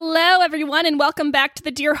everyone, and welcome back to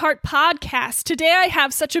the Dear Heart Podcast. Today I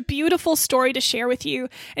have such a beautiful story to share with you,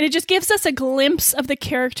 and it just gives us a glimpse of the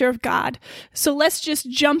character of God. So let's just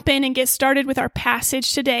jump in and get started with our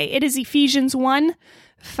passage today. It is Ephesians 1,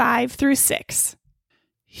 5 through 6.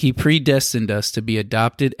 He predestined us to be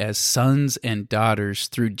adopted as sons and daughters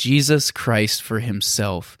through Jesus Christ for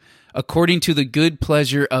himself, according to the good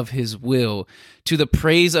pleasure of his will, to the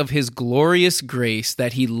praise of his glorious grace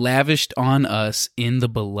that he lavished on us in the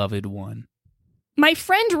Beloved One. My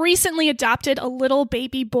friend recently adopted a little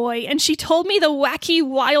baby boy, and she told me the wacky,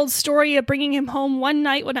 wild story of bringing him home one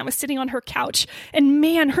night when I was sitting on her couch. And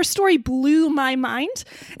man, her story blew my mind,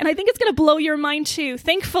 and I think it's going to blow your mind too.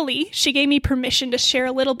 Thankfully, she gave me permission to share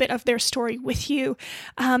a little bit of their story with you,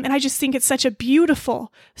 and I just think it's such a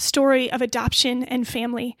beautiful story of adoption and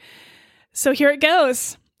family. So here it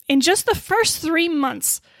goes. In just the first 3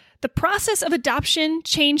 months, the process of adoption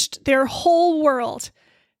changed their whole world.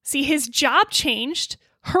 See, his job changed,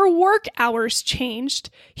 her work hours changed,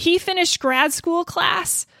 he finished grad school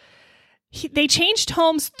class, they changed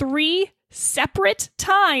homes 3 separate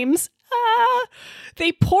times,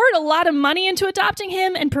 they poured a lot of money into adopting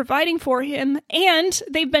him and providing for him, and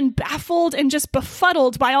they've been baffled and just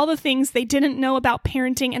befuddled by all the things they didn't know about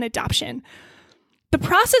parenting and adoption. The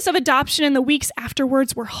process of adoption and the weeks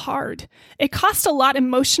afterwards were hard. It cost a lot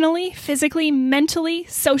emotionally, physically, mentally,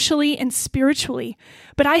 socially, and spiritually,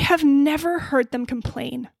 but I have never heard them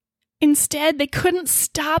complain. Instead, they couldn't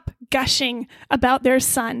stop gushing about their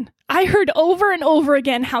son. I heard over and over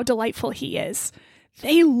again how delightful he is.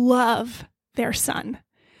 They love their son.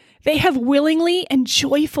 They have willingly and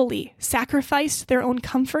joyfully sacrificed their own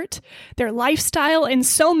comfort, their lifestyle, and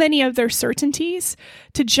so many of their certainties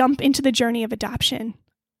to jump into the journey of adoption,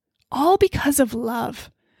 all because of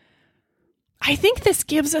love. I think this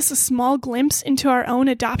gives us a small glimpse into our own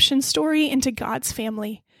adoption story into God's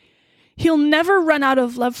family. He'll never run out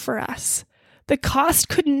of love for us. The cost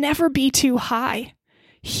could never be too high.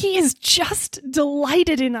 He is just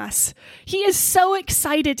delighted in us. He is so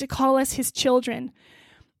excited to call us his children.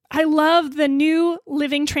 I love the New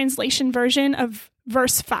Living Translation version of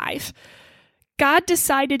verse 5. God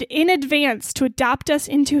decided in advance to adopt us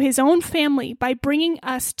into his own family by bringing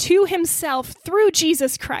us to himself through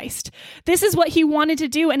Jesus Christ. This is what he wanted to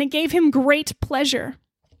do, and it gave him great pleasure.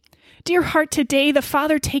 Dear heart, today the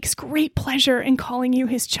Father takes great pleasure in calling you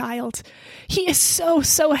his child. He is so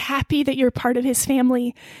happy that you're part of his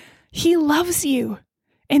family. He loves you.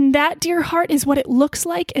 And that, dear heart, is what it looks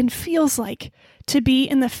like and feels like to be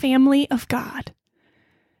in the family of God.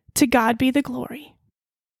 To God be the glory.